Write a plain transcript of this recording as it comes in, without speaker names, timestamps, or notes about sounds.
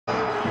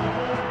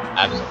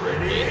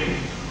Absolutely.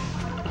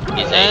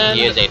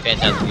 He is a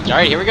fantastic Peach.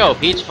 Alright, here we go.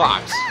 Peach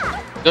Fox.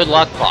 Good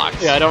luck,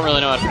 Fox. Yeah, I don't really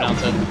know how to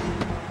pronounce it.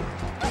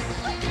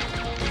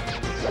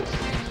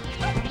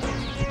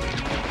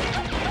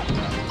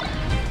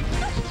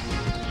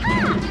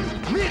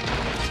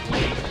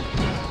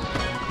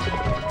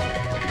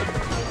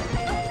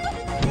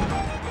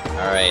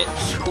 Alright.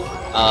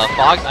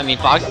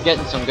 Fox is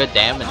getting some good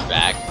damage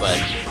back, but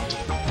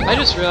I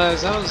just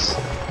realized that was...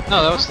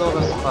 No, that was still a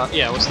best of 5.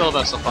 Yeah, it was still a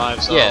best of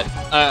 5, so... yeah.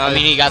 I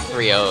mean, he got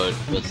 3-0'd,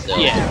 but still.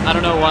 Yeah, I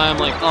don't know why I'm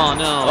like, oh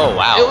no. Oh,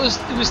 wow. It was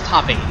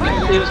top 8.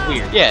 It was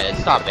weird. Yeah,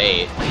 it's top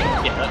 8.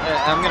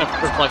 Yeah, I'm gonna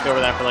reflect over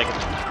that for like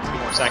a few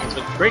more seconds.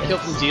 But great kill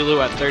from DLiu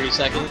at 30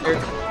 seconds.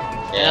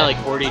 Yeah, like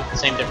 40,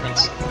 same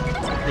difference.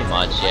 Pretty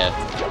much, yeah.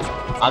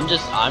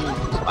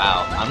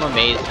 Wow. I'm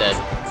amazed that,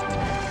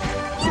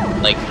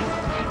 like,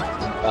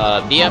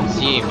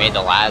 BMC made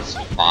the last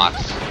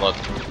Fox look...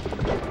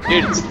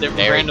 Dude, it's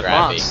very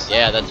crappy. Fox.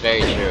 Yeah, that's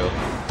very true.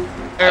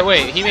 Or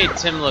wait, he made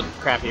Tim look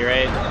crappy,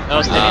 right? That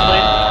was Tim he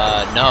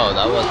played? No,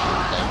 that wasn't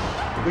Tim.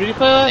 Who did he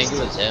play last? I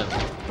think it was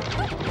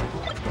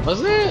him.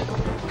 Was it?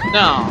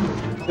 No,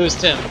 it was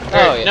Tim.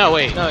 Oh, yeah. No,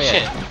 wait. No, yeah.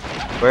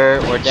 Shit.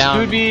 We're down.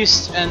 Food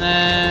Beast, and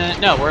then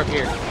no, we're up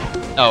here.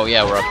 Oh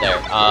yeah, we're up there.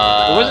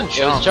 It wasn't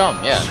Chum. It was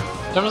Chum, yeah.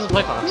 Chum doesn't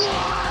play Fox.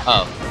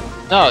 Oh.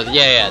 No,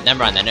 yeah. Never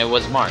mind. Then it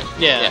was Marth.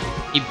 Yeah.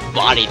 He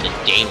bodied the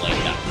daylight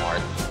out of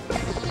Marth.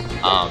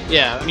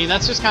 Yeah, I mean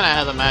that's just kind of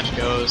how the match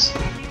goes.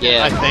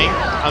 Yeah. I think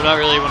I'm not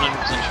really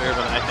 100% sure,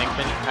 but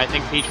I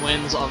think Peach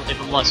wins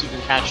unless you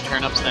can catch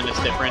turnips, then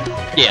it's different.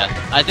 Yeah,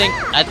 I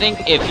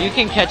think if you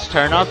can catch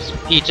turnips,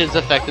 Peach's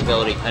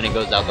effectability kind of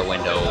goes out the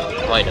window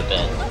quite a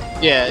bit.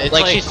 Yeah, it's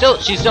like she still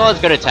has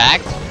good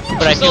attacks,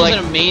 but I feel like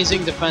an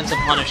amazing defensive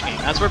punish game.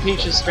 That's where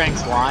Peach's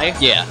strengths lie.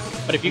 Yeah.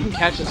 But if you can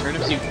catch the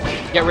turnips, you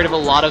get rid of a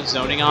lot of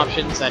zoning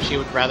options that she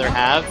would rather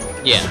have.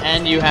 Yeah.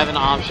 And you have an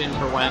option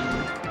for when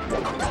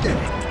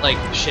like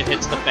shit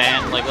hits the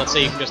fan. Like let's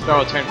say you can just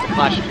throw a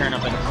flash a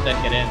turnip and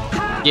then get in.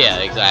 Yeah,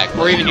 exactly.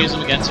 Or even use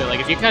them against her. Like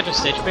if you catch a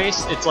Stitch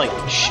base, it's like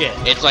shit.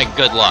 It's like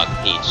good luck,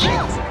 Peach.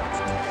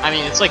 I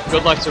mean, it's like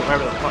good luck to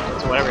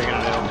whatever you're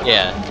gonna do.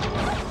 Yeah.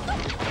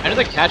 I know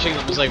that catching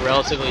them is like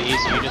relatively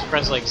easy. You just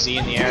press like Z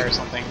in the air or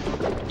something.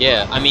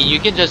 Yeah, I mean you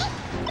can just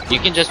be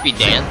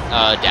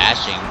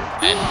dashing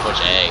and push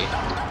A.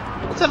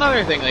 That's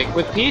another thing. Like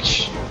with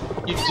Peach,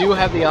 you do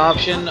have the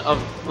option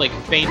of like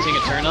feinting a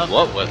turnip.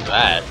 What was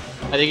that?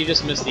 I think you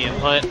just missed the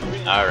input.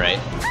 All right.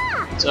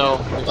 So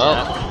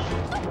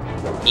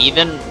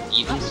even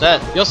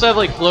set. You also have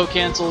like float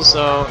cancels.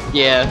 So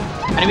yeah.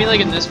 I mean, like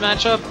in this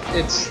matchup,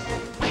 it's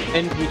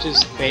in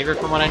Peach's favor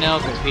from what I know,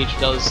 because Peach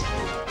does.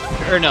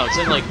 Or no, it's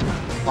in like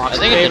Fox's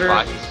favor.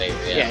 I think it's in Fox's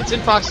favor, yeah. Yeah, it's in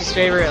Fox's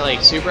favor at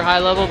like super high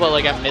level, but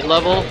like at mid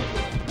level,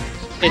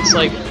 it's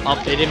like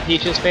up in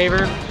Peach's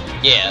favor.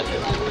 Yeah.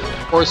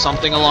 Or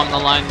something along the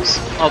lines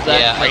of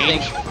that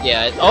range. I think,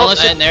 yeah. Oh,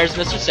 and there's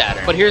Mr.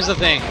 Saturn. But here's the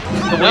thing.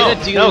 The way that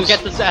DLiu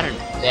get the Saturn.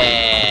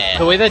 Yeah.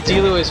 The way that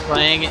DLiu is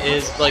playing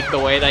is like the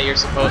way that you're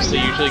supposed to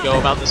usually go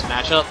about this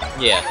matchup.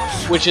 Yeah.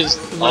 Which is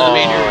one of the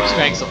major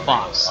strengths of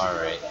Fox.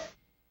 Alright.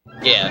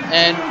 Yeah.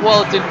 And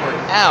while it didn't work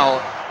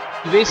out,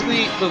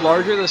 basically, the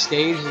larger the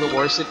stage, the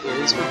worse it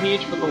is for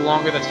Peach, but the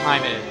longer the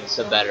time it is,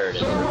 the better it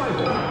is.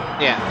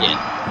 Yeah.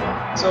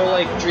 Yeah. So,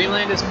 like,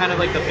 Dreamland is kind of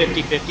like the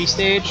 50-50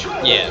 stage.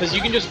 Yeah. Because you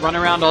can just run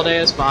around all day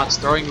as Fox,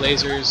 throwing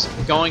lasers,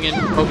 going in,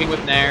 poking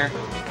with Nair,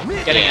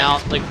 getting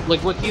out, like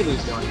what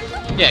DLiu's doing.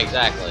 Yeah,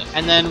 exactly.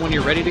 And then when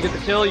you're ready to get the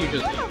kill, you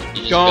just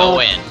go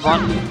in,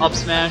 run, up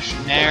smash,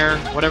 Nair,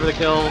 whatever the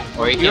kill.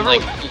 Or you can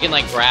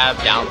grab,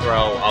 down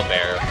throw, up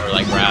air, or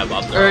like grab,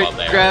 up throw, up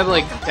air. Or grab,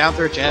 like, down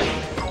throw jet.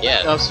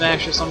 Yeah. Up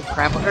smash or some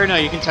crap. Or no,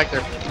 you can tech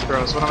their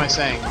throws. What am I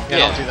saying? Yeah,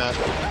 don't do that.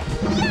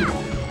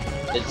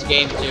 It's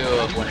game 2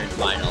 of Winners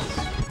Finals.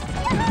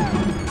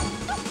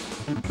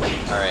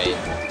 Alright.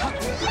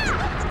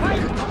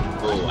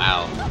 Oh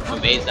wow. I'm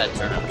amazed that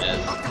turnip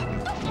is.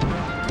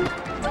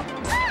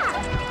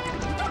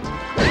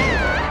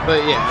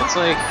 But yeah, it's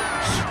like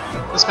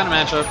this kind of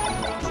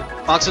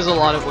matchup. Fox has a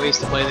lot of ways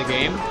to play the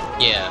game.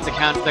 Yeah. To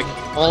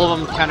all of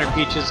them counter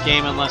Peach's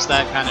game unless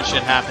that kind of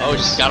shit happens. Oh,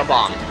 she's got a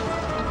bomb.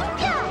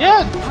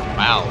 Yeah.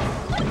 Wow.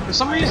 For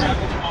some reason,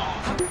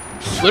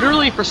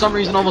 literally for some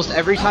reason, almost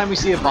every time we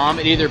see a bomb,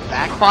 it either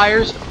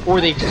backfires or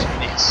they just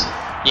miss.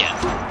 Yeah.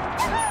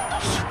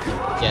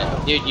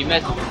 Yeah, dude, you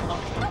missed.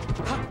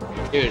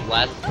 Dude,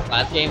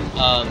 last game,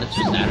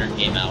 Mr. Saturn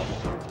came out.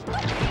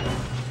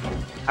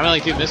 I mean,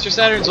 like, dude, Mr.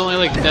 Saturn's only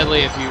like deadly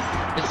if you.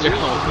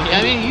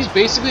 I mean, he's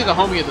basically the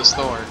homie of the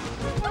store.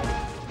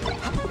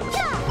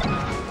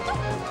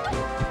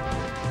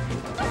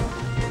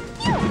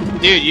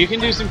 Dude, you can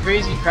do some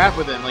crazy crap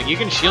with him. Like, you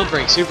can shield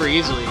break super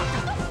easily.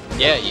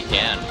 Yeah, you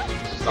can.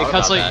 It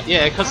cuts like,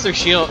 it cuts their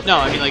shield. No,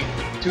 I mean like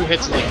 2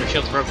 hits and like their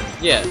shield's broken.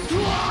 Yeah.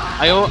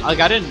 I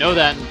didn't know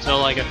that until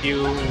like a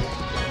few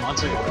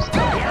months ago.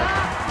 There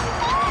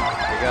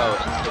you go.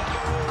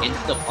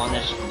 Insta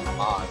punish from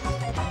Fox.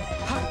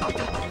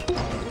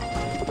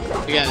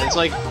 Again, it's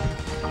like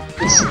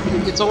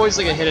it's always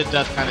like a hit of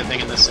death kind of thing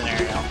in this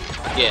scenario.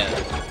 Yeah.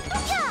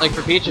 like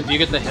for Peach, if you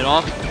get the hit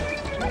off,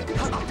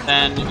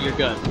 then you're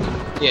good.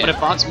 Yeah. But if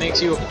Fox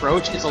makes you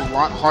approach, it's a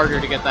lot harder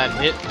to get that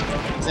hit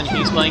than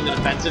he's playing the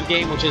defensive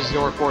game, which is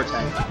your forte.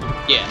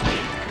 Yeah.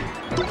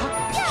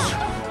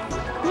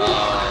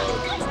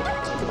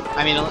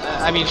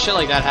 I mean, shit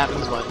like that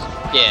happens, but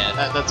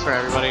Yeah. that's for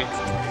everybody.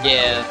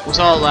 Yeah. We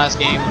saw it last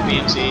game with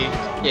BMC.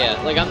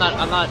 Yeah. Like I'm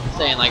not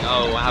saying like,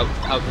 oh,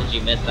 how could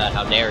you miss that?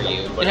 How dare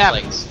you? But It it's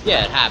happens. Like,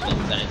 yeah, it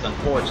happens, and it's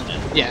unfortunate.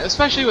 Yeah,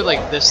 especially with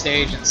like this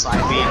stage and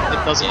side beat,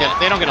 it doesn't get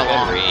they don't get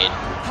along. Agreed.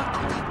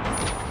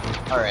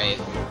 All right.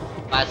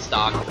 Last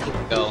stock.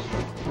 Go.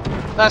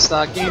 Last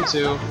stock, game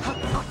 2.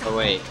 Oh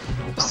wait.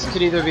 This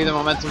could either be the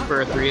momentum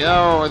for a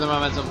 3-0 or the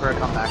momentum for a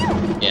comeback.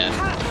 Yeah.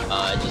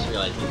 I just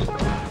realized.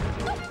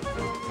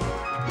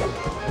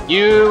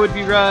 You would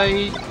be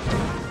right.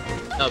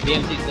 No,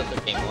 BMC still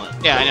took game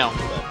 1. Yeah, I know.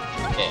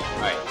 But, yeah.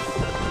 All right.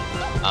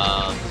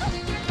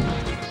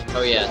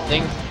 Oh yeah.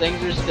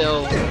 Things are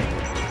still.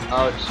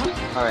 Oh.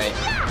 All right.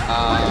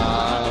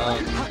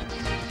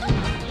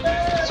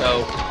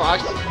 So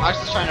Fox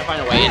is trying to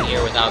find a way in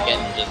here without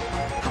getting just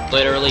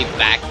literally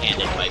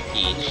backhanded by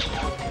Peach.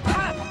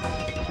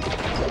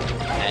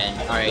 And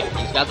alright,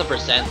 he's got the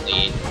percent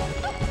lead.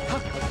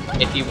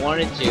 If you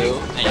wanted to,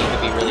 and you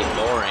could be really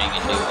boring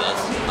and do this,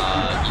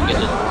 you could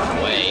just run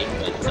away.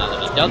 But now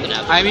that he doesn't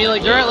have. I mean,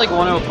 like they're at like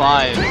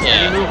 105. Yeah.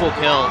 Any move will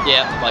kill.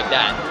 Yeah, like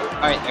that.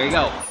 All right, there you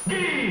go.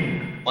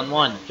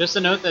 1-1. Just a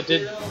note that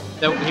he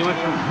went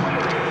from.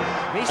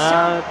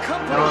 I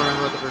don't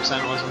remember what the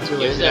percent was. I'm too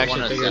lazy to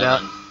actually figure it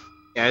out.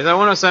 Yeah, he's at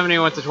 107. He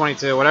went to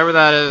 22. Whatever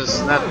that is,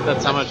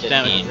 that's how much 15.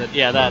 damage. He did.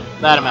 Yeah,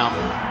 that amount.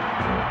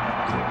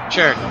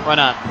 Sure, why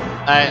not?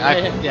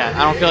 I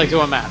don't feel like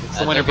doing math. It's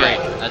the winter break.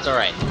 That's all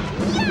right.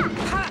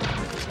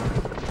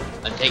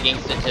 I'm taking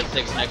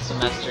statistics next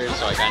semester,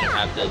 so I kind of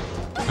have to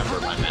remember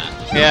my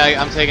math. Yeah,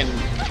 I'm taking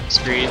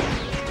screen.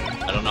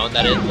 I don't know what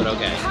that is, but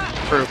okay.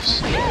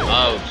 Proofs.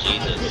 Oh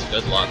Jesus!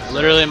 Good luck.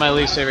 Literally my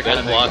least favorite kind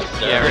of Good thing. luck,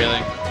 sir. Yeah,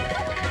 really.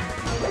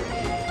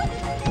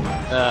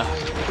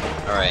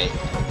 All right.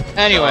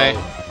 Anyway.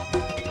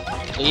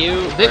 So,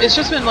 It's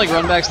just been like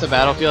runbacks to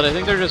Battlefield. I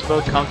think they're just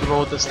both comfortable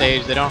with the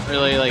stage. They don't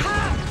really like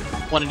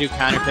want to do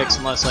counter picks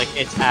unless like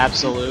it's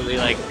absolutely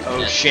like,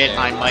 oh shit,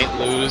 I might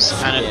lose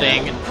kind of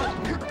thing.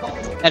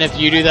 And if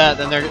you do that,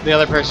 then the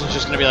other person's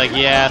just gonna be like,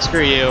 yeah,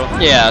 screw you.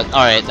 Yeah.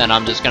 All right. Then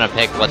I'm just gonna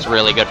pick what's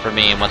really good for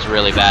me and what's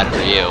really bad for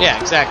you. Yeah,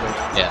 exactly.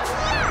 Yeah.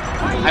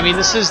 I mean,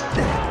 this is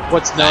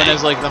what's known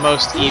as like the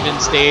most even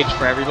stage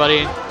for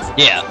everybody.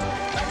 Yeah.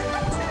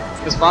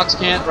 Because Fox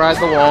can't ride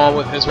the wall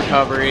with his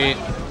recovery.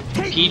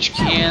 Peach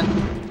can't.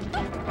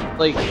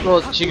 Like,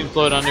 well, she can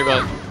float under,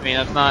 but I mean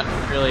that's not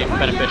really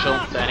beneficial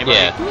to anybody.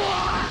 Yeah.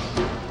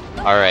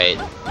 All right.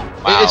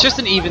 Wow. It's just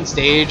an even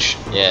stage.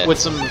 Yeah. With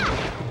some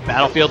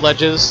Battlefield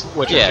ledges,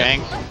 which are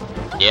jank.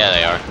 Yeah,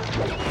 they are.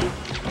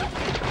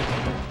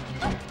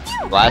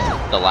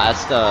 The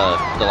last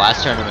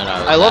tournament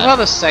I love how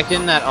the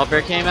second that up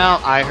air came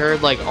out, I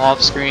heard like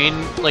off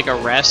screen like a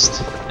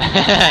rest.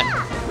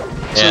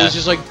 So it was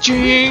just like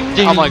jing.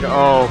 I'm like,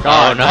 oh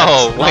god.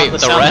 Oh no! Wait, the the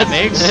sound rest. it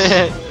makes.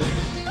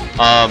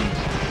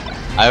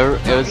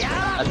 It was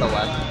at the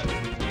last.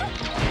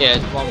 Yeah,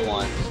 it's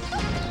 1-1.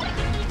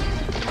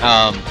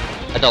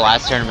 At the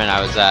last tournament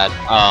I was at,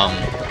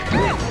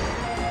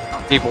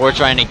 people were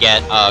trying to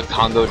get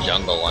Congo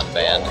Jungle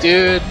unbanned.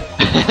 Dude.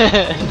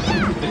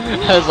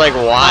 I was like,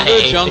 why?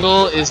 Congo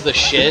Jungle is the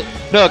shit.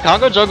 No,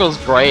 Congo Jungle's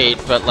great,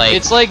 but like,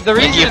 it's like the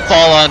reason if you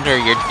fall under,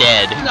 you're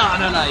dead.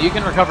 No. You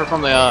can recover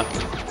from the.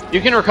 You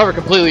can recover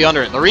completely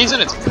under it. The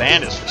reason it's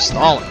banned is for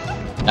stalling.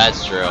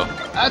 That's true.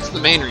 That's the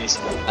main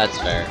reason. That's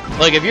fair.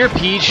 Like, if you're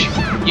Peach,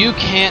 you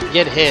can't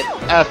get hit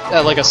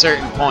at like a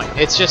certain point.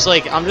 It's just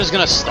like, I'm just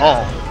gonna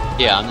stall.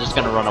 Yeah, I'm just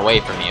gonna run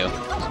away from you.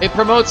 It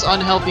promotes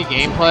unhealthy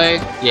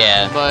gameplay.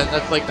 Yeah. But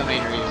that's like the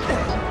main reason.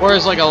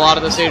 Whereas like a lot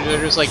of the stages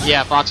are just like,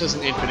 yeah, Fox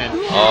isn't infinite.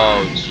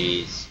 Oh,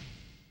 jeez.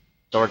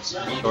 Short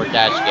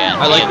dash again.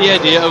 I like the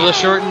idea of the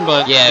shorten,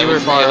 but yeah, it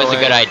was a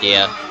good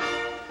idea.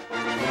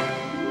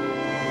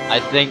 I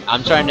think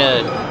I'm trying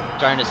to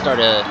start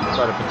a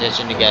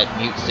petition to get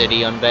Mute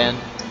City unbanned.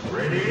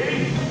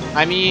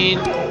 I mean,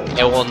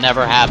 it will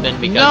never happen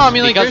because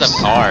because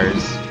of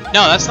cars.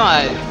 No, that's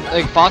not.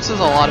 Like Fox has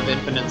a lot of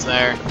infinites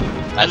there,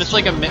 and it's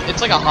like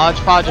a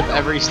hodgepodge of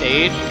every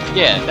stage.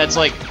 Yeah, that's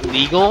like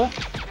legal.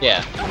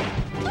 Yeah,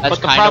 that's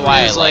kind of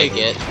why I like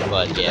it.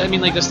 But yeah, I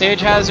mean, like the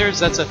stage hazards,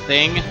 that's a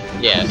thing.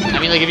 Yeah, I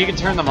mean, like if you could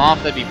turn them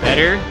off, that'd be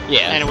better.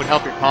 Yeah, and it would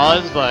help your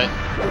cause, but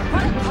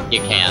you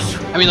can't.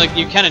 I mean, like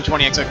you can in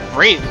 20XX,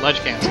 great in ledge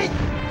cancel.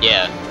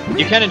 Yeah,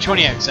 you can in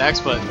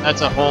 20XX, but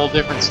that's a whole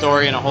different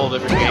story and a whole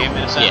different game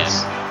in a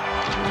sense.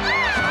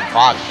 Yeah.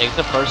 Fox takes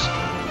the first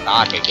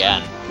knock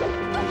again.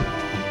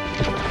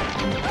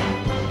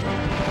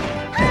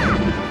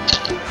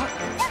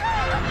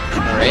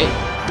 Alright,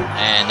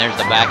 and there's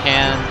the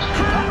backhand,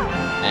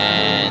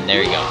 and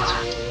there he goes.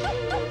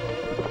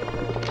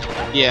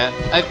 Yeah,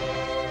 I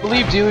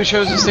believe WCS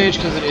chose the stage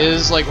because it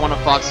is like one of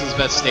Fox's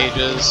best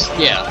stages.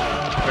 Yeah.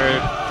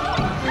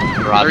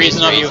 For obvious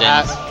you reasons.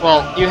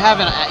 you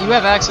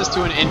have access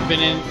to an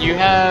infinite. You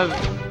have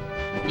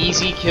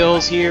easy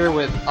kills here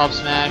with up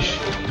smash.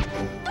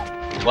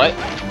 What?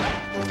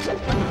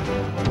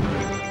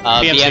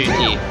 BMC.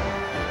 BMC.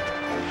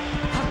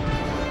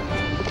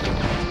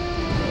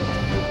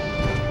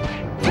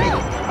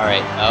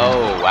 Alright,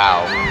 oh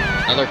wow.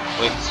 Another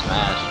quick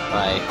smash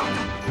by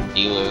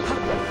WCS.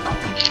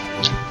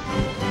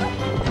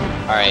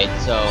 Alright,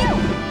 so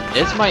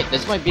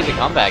this might be the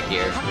comeback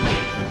here.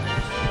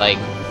 Like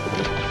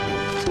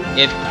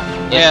if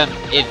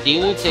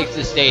WCS takes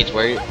the stage,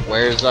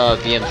 where's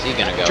BMC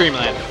gonna go?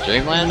 Dreamland.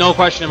 Dreamland? No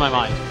question in my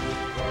mind.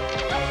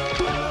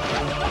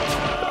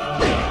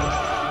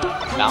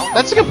 Mountain?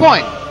 That's a good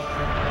point.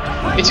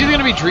 It's either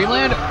gonna be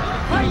Dreamland.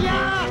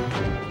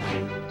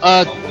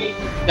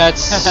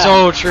 That's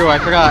so true. I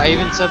forgot. I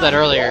even said that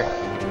earlier.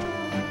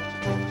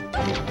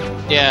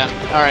 Yeah.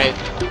 All right.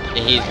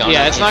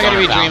 Yeah, it's not gonna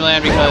be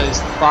Dreamland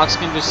because Fox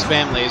can just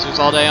spam lasers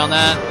all day on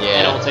that. Yeah.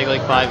 And it'll take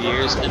like 5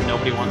 years, and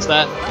nobody wants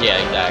that. Yeah,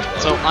 exactly.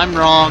 So I'm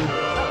wrong.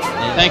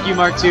 Thank you,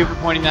 Mark II, for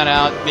pointing that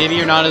out. Maybe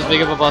you're not as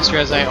big of a buster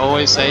as I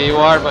always say you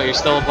are, but you're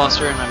still a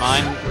buster in my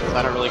mind because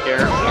I don't really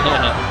care.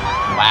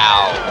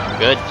 Wow,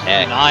 good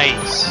tech.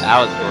 Nice. That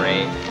was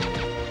great.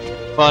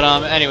 But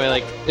anyway,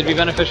 like it'd be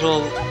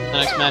beneficial the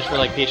next match for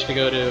like Peach to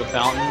go to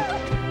Fountain.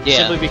 Yeah.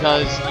 Simply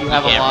because you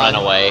have Can't a lot.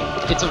 run away.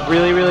 It's a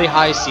really, really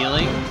high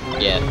ceiling.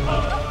 Yeah.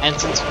 And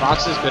since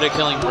Fox is good at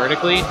killing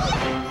vertically,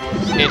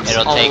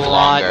 It'll take a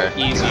lot longer.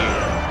 easier.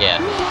 Yeah.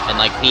 And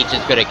like Peach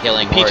is good at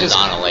killing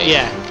horizontally.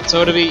 Yeah.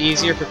 So it'll be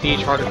easier for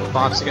Peach, harder for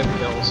Fox to get the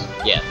kills.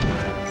 Yeah.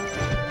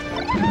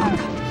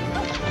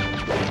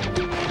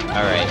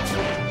 Alright.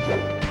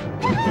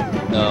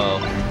 So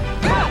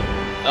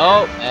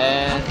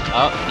and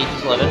Peach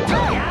is living.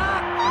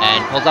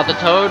 And pulls out the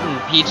Toad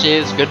and Peach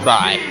is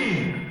goodbye.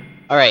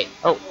 Alright.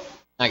 Oh,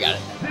 I got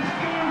it.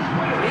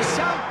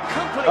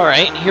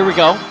 Alright, here we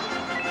go.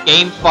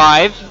 Game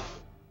 5.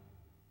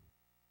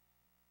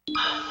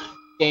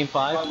 Game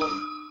 5.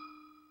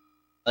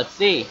 Let's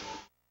see.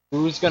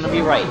 Who's gonna be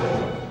right?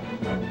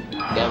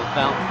 You have a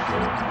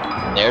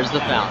fountain? There's the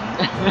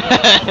fountain.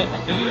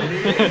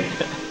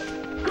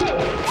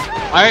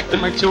 Alright,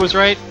 Mark II was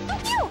right.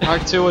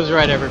 Mark II was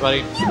right,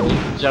 everybody.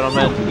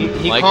 Gentlemen,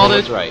 He Michael called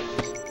was it. right.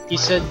 He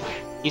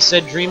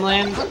said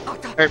Dreamland,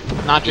 or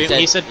not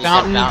Dreamland. He said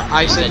Fountain.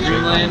 I said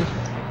Dreamland.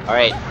 All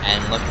right,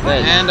 and look at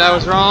this. And I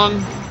was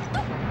wrong.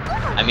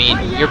 I mean,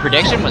 your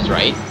prediction was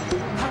right.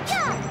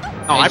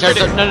 Oh, in terms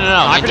of, no.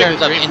 I In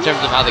predicted terms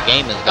of how the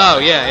game is going. Oh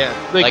yeah.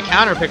 Like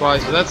counter pick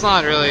wise, but that's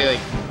not really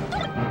like.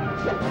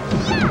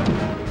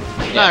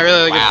 Not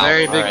really like a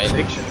very big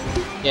prediction.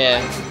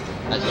 Yeah,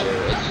 that's true.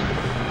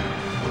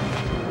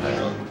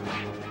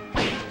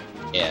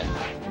 Yeah.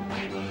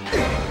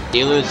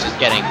 WCS is just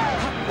getting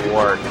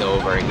worked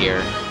over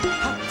here.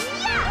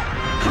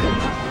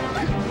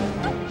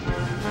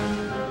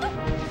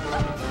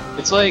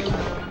 It's like,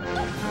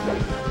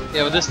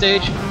 yeah, with this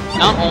stage,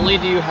 not only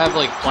do you have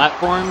like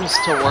platforms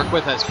to work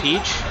with as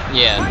Peach,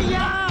 Yeah.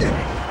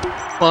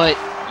 but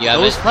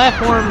those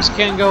platforms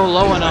can go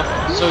low enough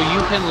so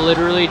you can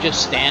literally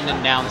just stand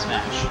and down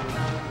smash.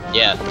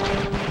 Yeah.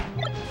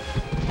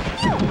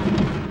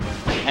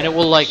 And it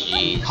will like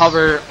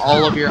cover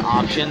all of your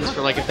options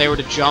for like if they were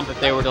to jump, if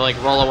they were to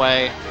like roll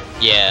away.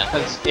 Yeah.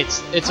 Because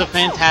it's a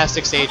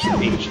fantastic stage for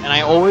Peach, and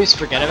I always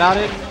forget about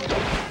it.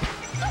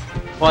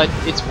 But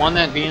it's one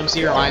that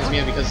BMC reminds me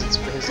of because it's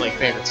his like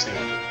favorite stage.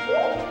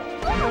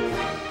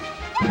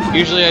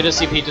 Usually I just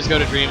see Peach just go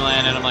to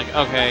Dreamland and I'm like,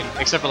 okay,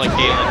 except for like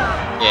Galen.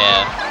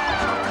 Yeah.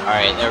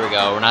 Alright, there we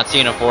go. We're not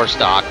seeing a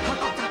 4-stock.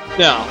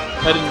 No,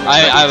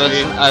 I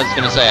was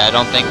gonna say, I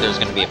don't think there's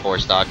gonna be a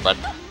 4-stock, but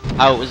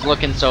how it was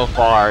looking so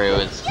far, it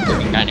was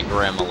looking kind of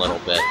grim a little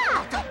bit.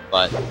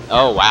 But,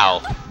 oh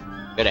wow.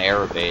 Good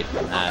air evade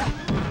from that.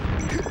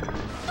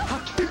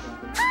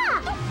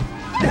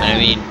 I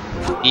mean,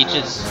 Peach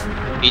is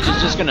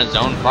just gonna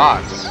zone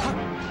Fox.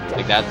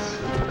 Like, that's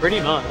pretty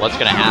much what's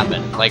gonna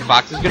happen. Like,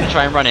 Fox is gonna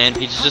try and run in,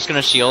 Peach is just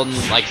gonna shield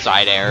and, like,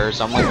 side air or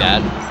something like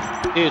that.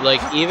 Dude,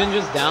 like, even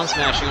just down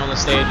smashing on the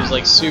stage is,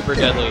 like, super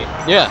deadly.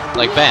 Yeah,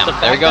 like, bam,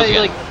 there he goes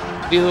again. Like,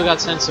 WCS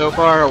got sent so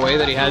far away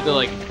that he had to,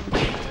 like,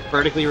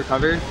 vertically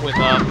recover with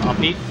up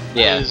B.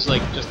 Yeah. Is,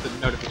 like, just the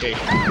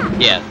notification.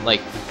 Yeah,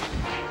 like,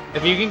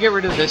 if you can get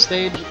rid of this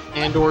stage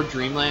and or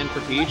Dreamland for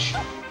Peach,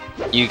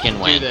 you can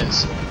win. Do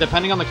this.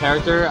 Depending on the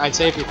character, I'd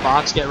say if you're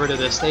Fox, get rid of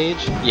this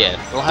stage. Yeah.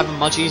 You'll have a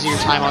much easier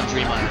time on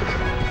Dreamland.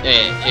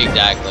 Yeah,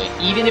 exactly.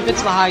 Even if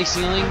it's the high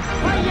ceiling,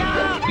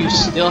 you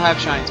still have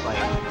Shine Spike.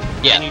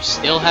 Yeah. And you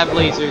still have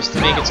lasers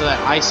to make it so that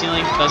high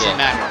ceiling doesn't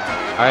matter.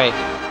 Alright.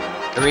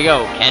 Here we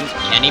go. Can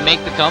he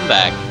make the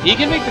comeback? He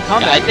can make the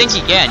comeback. Yeah, I think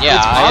he can, yeah.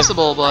 It's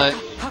possible, but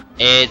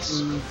it's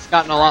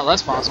gotten a lot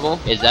less possible.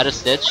 Is that a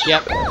stitch?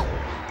 Yep.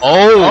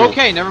 Oh!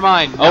 Okay, never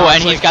mind. No,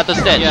 and he's got the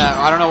stitch. Yeah,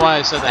 I don't know why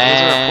I said that.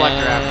 It's a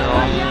reflector after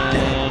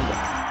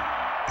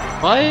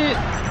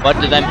all. What? But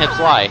do them hips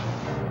lie?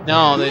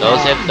 No, they Those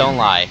don't. hips don't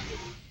lie.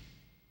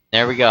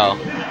 There we go.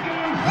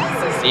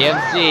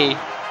 BMC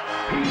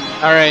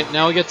Alright,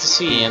 now we get to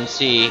see.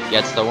 BMC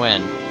gets the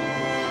win.